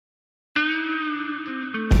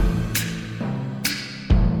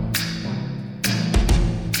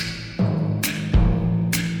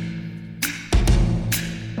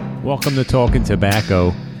Welcome to Talkin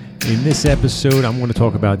Tobacco. In this episode, I'm going to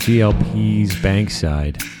talk about GL Pease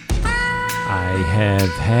Bankside. I have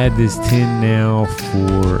had this tin now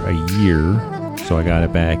for a year, so I got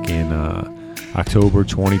it back in October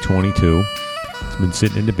 2022. It's been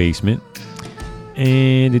sitting in the basement,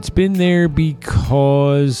 and it's been there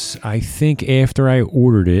because I think after I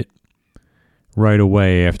ordered it, right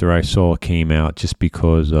away after I saw it came out, just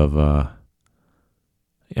because of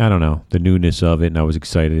I don't know, the newness of it, and I was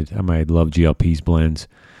excited. I love GL Pease blends.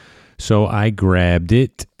 So I grabbed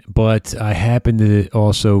it, but I happen to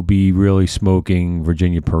also be really smoking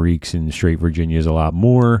Virginia Periques and straight Virginias a lot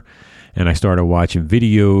more. And I started watching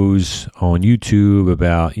videos on YouTube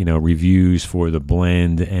about, reviews for the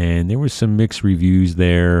blend, and there was some mixed reviews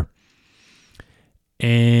there.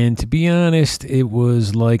 And to be honest, it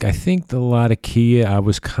was like, I think the Latakia I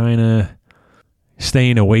was kind of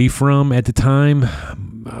staying away from at the time.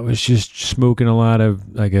 I was just smoking a lot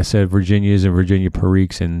of, like I said, Virginias and Virginia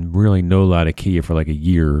Periques, and really no Latakia for like a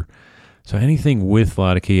year. So anything with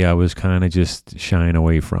Latakia I was kind of just shying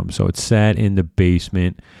away from. So it sat in the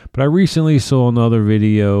basement. But I recently saw another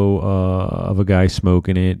video of a guy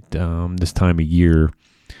smoking it this time of year.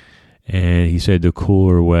 And he said the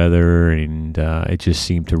cooler weather, and it just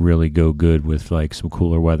seemed to really go good with like some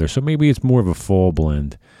cooler weather. So maybe it's more of a fall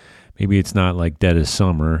blend. Maybe it's not like dead of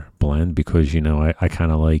summer blend, because, I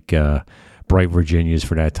kind of like bright Virginias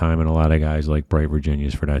for that time, and a lot of guys like bright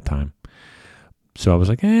Virginias for that time. So I was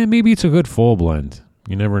like, maybe it's a good fall blend.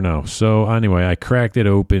 You never know. So anyway, I cracked it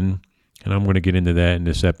open, and I'm going to get into that in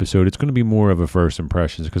this episode. It's going to be more of a first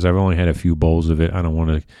impressions, because I've only had a few bowls of it. I don't want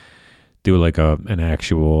to do like an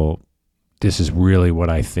actual, this is really what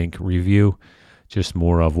I think review, just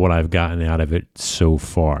more of what I've gotten out of it so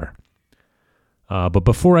far. But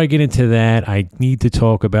before I get into that, I need to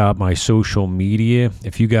talk about my social media.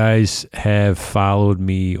 If you guys have followed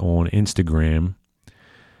me on Instagram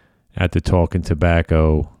at the Talkin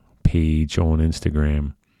Tobacco page on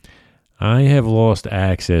Instagram, I have lost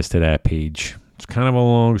access to that page. It's kind of a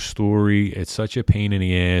long story. It's such a pain in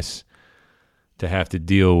the ass to have to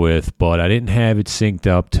deal with, but I didn't have it synced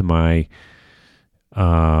up to my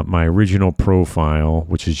original profile,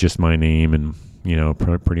 which is just my name and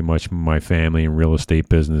pretty much my family and real estate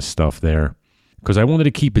business stuff there, because I wanted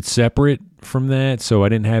to keep it separate from that, so I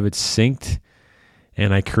didn't have it synced,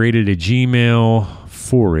 and I created a Gmail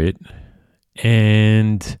for it,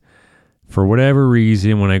 and for whatever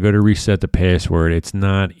reason, when I go to reset the password, it's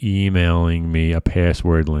not emailing me a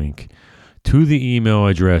password link to the email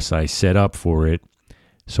address I set up for it,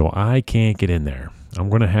 so I can't get in there. I'm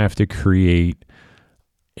going to have to create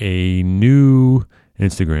a new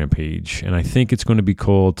Instagram page, and I think it's going to be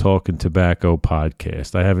called Talkin Tobacco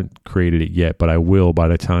Podcast. I haven't created it yet, but I will by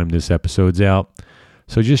the time this episode's out.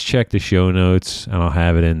 So just check the show notes, and I'll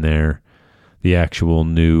have it in there, the actual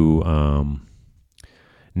new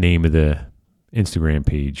name of the Instagram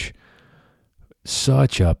page.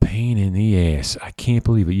 Such a pain in the ass. I can't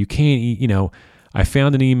believe it. You can't, I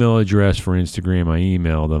found an email address for Instagram. I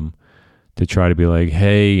emailed them to try to be like,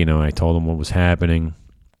 hey, I told them what was happening.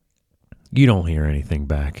 You don't hear anything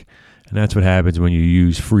back. And that's what happens when you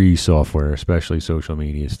use free software, especially social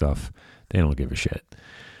media stuff. They don't give a shit.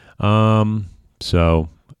 So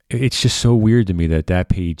it's just so weird to me that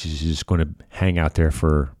page is just going to hang out there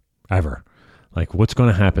forever. Like, what's going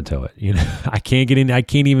to happen to it? I can't get in. I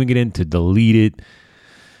can't even get in to delete it.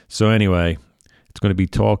 So anyway, it's going to be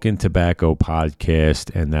Talkin Tobacco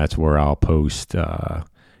Podcast, and that's where I'll post,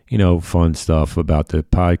 fun stuff about the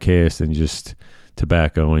podcast and just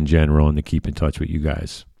tobacco in general, and to keep in touch with you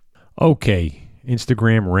guys. Okay,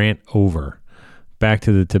 Instagram rant over. Back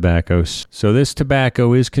to the tobaccos. So this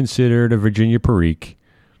tobacco is considered a Virginia Perique,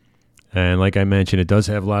 and like I mentioned, it does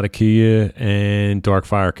have Latakia and Dark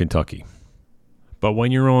Fire Kentucky. But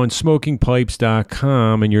when you're on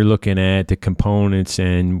smokingpipes.com and you're looking at the components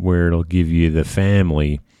and where it'll give you the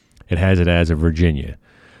family, it has it as a Virginia.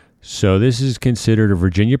 So this is considered a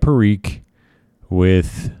Virginia Perique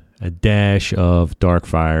with a dash of dark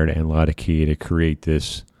fired and Latakia to create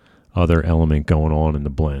this other element going on in the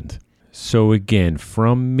blend. So again,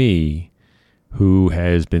 from me, who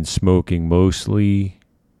has been smoking mostly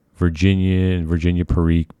Virginia and Virginia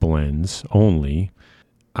Perique blends only,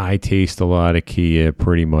 I taste a Latakia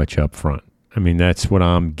pretty much up front. I mean, that's what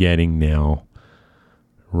I'm getting now,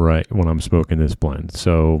 right, when I'm smoking this blend.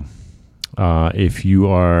 So if you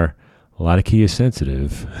are Latakia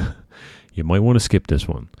sensitive, you might want to skip this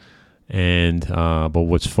one. And but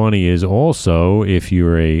what's funny is also, if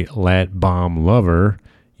you're a Lat Bomb lover,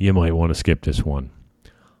 you might want to skip this one,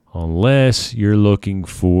 unless you're looking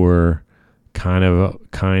for kind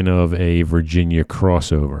of a Virginia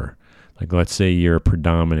crossover. Like, let's say you're a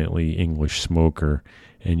predominantly English smoker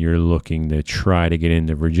and you're looking to try to get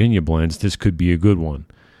into Virginia blends, this could be a good one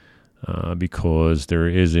because there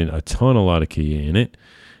isn't a lot of key in it.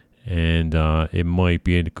 And it might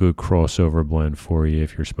be a good crossover blend for you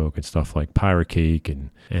if you're smoking stuff like pirate cake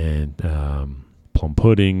and plum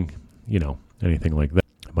pudding, anything like that.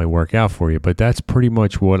 It might work out for you. But that's pretty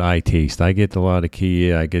much what I taste. I get a lot of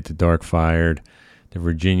key. I get the dark fired, the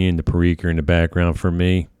Virginia and the Perique are in the background for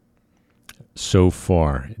me. So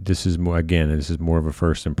far, this is more of a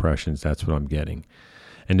first impressions. That's what I'm getting.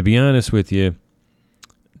 And to be honest with you,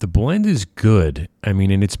 the blend is good. I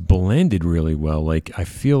mean, and it's blended really well. Like, I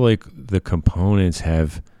feel like the components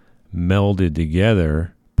have melded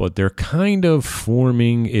together, but they're kind of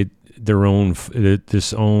forming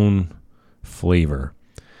this own flavor.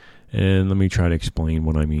 And let me try to explain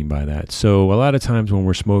what I mean by that. So a lot of times when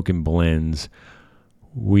we're smoking blends,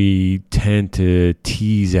 we tend to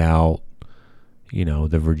tease out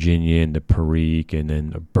the Virginia and the Perique and then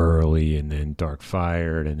the Burley and then dark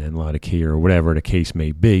fired and then a lot of key or whatever the case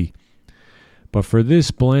may be. But for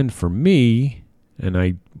this blend, for me, and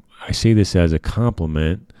I say this as a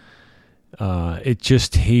compliment, it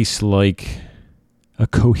just tastes like a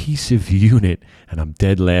cohesive unit. And I'm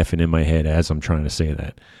dead laughing in my head as I'm trying to say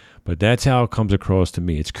that. But that's how it comes across to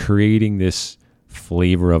me. It's creating this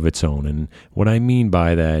flavor of its own. And what I mean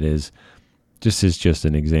by that is, this is just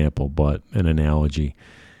an example, but an analogy.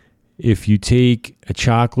 If you take a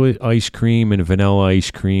chocolate ice cream and a vanilla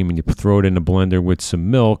ice cream and you throw it in a blender with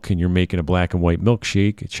some milk and you're making a black and white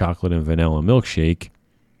milkshake, a chocolate and vanilla milkshake,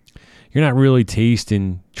 you're not really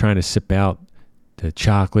trying to sip out the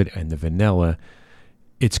chocolate and the vanilla.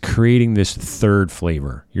 It's creating this third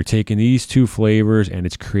flavor. You're taking these two flavors and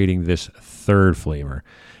it's creating this third flavor.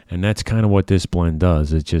 And that's kind of what this blend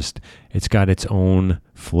does. It's got its own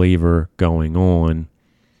flavor going on,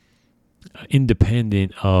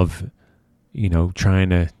 independent of, trying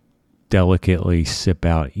to delicately sip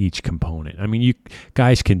out each component. I mean, you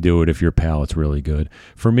guys can do it if your palate's really good.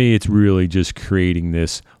 For me, it's really just creating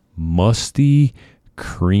this musty,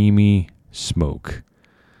 creamy smoke.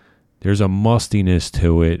 There's a mustiness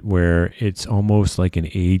to it where it's almost like an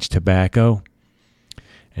aged tobacco.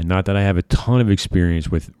 And not that I have a ton of experience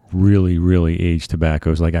with really, really aged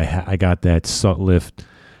tobaccos. Like I got that Sutliff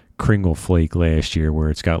Kringle Flake last year where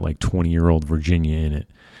it's got like 20-year-old Virginia in it.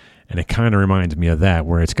 And it kind of reminds me of that,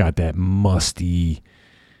 where it's got that musty...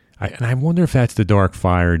 and I wonder if that's the dark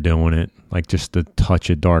fire doing it, like just the touch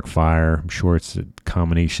of dark fire. I'm sure it's a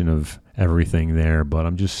combination of everything there, but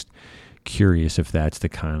I'm just curious if that's the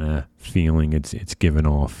kind of feeling it's given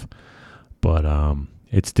off. But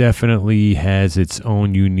it's definitely has its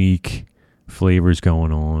own unique flavors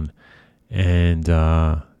going on. And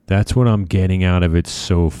that's what I'm getting out of it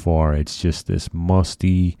so far. It's just this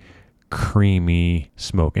musty, creamy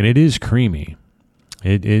smoke. And it is creamy.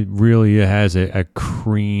 It really has a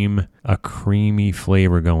creamy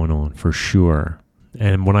flavor going on for sure.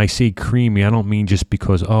 And when I say creamy, I don't mean just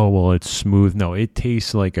because, it's smooth. No, it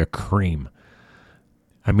tastes like a cream.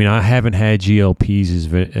 I mean, I haven't had GL Pease's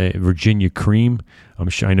Virginia Cream.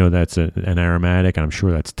 I know that's an aromatic, and I'm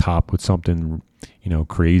sure that's topped with something,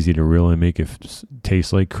 crazy to really make it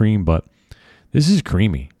taste like cream. But this is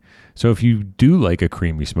creamy. So if you do like a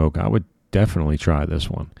creamy smoke, I would definitely try this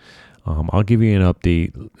one. I'll give you an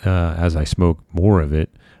update as I smoke more of it.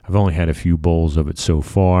 I've only had a few bowls of it so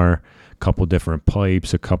far, a couple different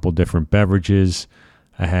pipes, a couple different beverages.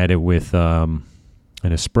 I had it with an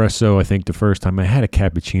espresso. I think the first time I had a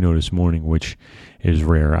cappuccino this morning, which is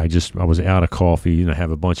rare. I was out of coffee and I have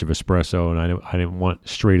a bunch of espresso, and I didn't want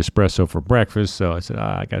straight espresso for breakfast. So I said,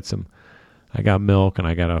 I got milk and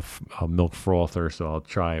I got a milk frother, so I'll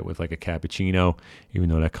try it with like a cappuccino, even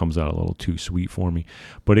though that comes out a little too sweet for me.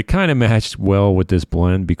 But it kind of matched well with this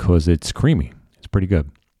blend because it's creamy. It's pretty good.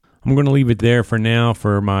 I'm going to leave it there for now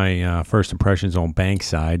for my first impressions on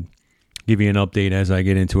Bankside. Give you an update as I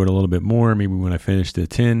get into it a little bit more, maybe when I finish the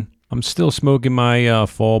tin. I'm still smoking my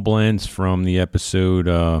fall blends from the episode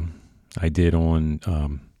I did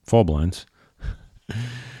on fall blends.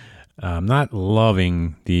 I'm not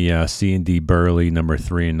loving the C&D Burley number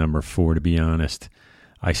 3 and number 4, to be honest.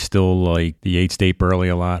 I still like the 8 State Burley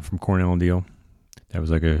a lot from Cornell & Deal. That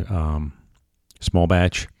was like a small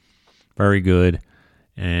batch. Very good.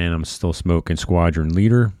 And I'm still smoking Squadron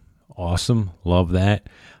Leader. Awesome. Love that.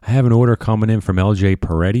 I have an order coming in from LJ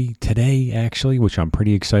Peretti today, actually, which I'm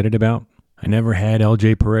pretty excited about. I never had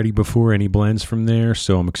LJ Peretti before, any blends from there,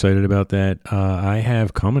 so I'm excited about that. I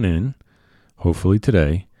have coming in, hopefully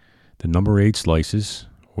today, the number 8 slices,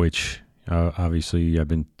 which obviously I've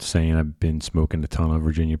been saying I've been smoking a ton of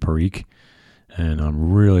Virginia Perique, And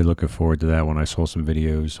I'm really looking forward to that when I saw some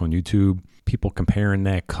videos on YouTube. People comparing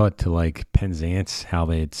that cut to like Penzance, how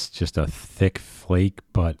it's just a thick flake,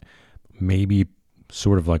 but maybe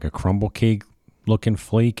sort of like a crumble cake looking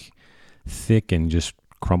flake, thick and just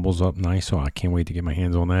crumbles up nice. So I can't wait to get my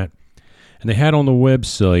hands on that. And they had on the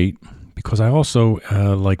website, because I also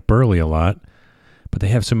like burley a lot, but they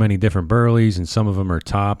have so many different burleys and some of them are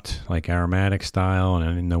topped like aromatic style and I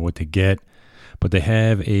didn't know what to get. But they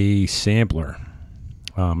have a sampler.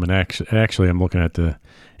 And actually, I'm looking at the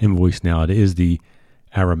invoice now. It is the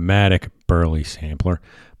aromatic burley sampler.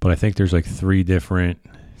 But I think there's like 3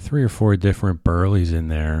 or 4 different burleys in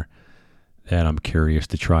there that I'm curious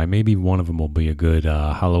to try. Maybe one of them will be a good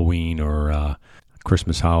Halloween or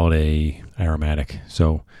Christmas holiday aromatic.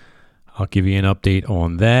 So I'll give you an update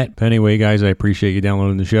on that. But anyway, guys, I appreciate you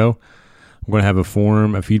downloading the show. I'm going to have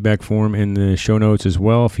a feedback form in the show notes as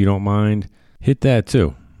well. If you don't mind, hit that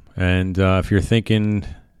too. And if you're thinking,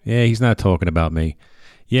 yeah, he's not talking about me.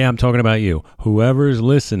 Yeah, I'm talking about you. Whoever's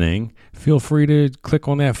listening, feel free to click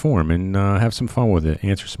on that form and have some fun with it.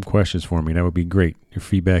 Answer some questions for me. That would be great. Your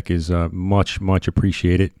feedback is much, much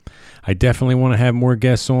appreciated. I definitely want to have more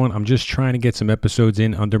guests on. I'm just trying to get some episodes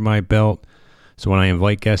in under my belt. So when I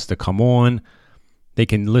invite guests to come on, they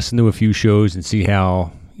can listen to a few shows and see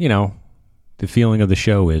how, the feeling of the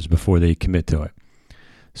show is before they commit to it.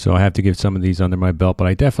 So I have to get some of these under my belt, but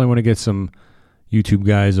I definitely want to get some YouTube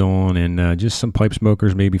guys on and just some pipe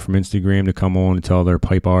smokers maybe from Instagram to come on and tell their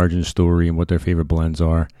pipe origin story and what their favorite blends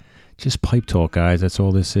are. Just pipe talk, guys. That's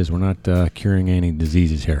all this is. We're not curing any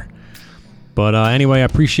diseases here. But anyway, I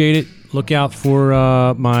appreciate it. Look out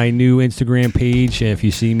for my new Instagram page. If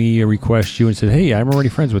you see me request you and say, hey, I'm already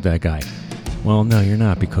friends with that guy. Well, no, you're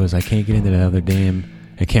not, because I can't get into that other damn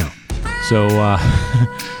account. So,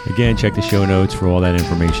 again, check the show notes for all that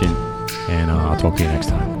information, and I'll talk to you next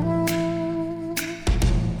time.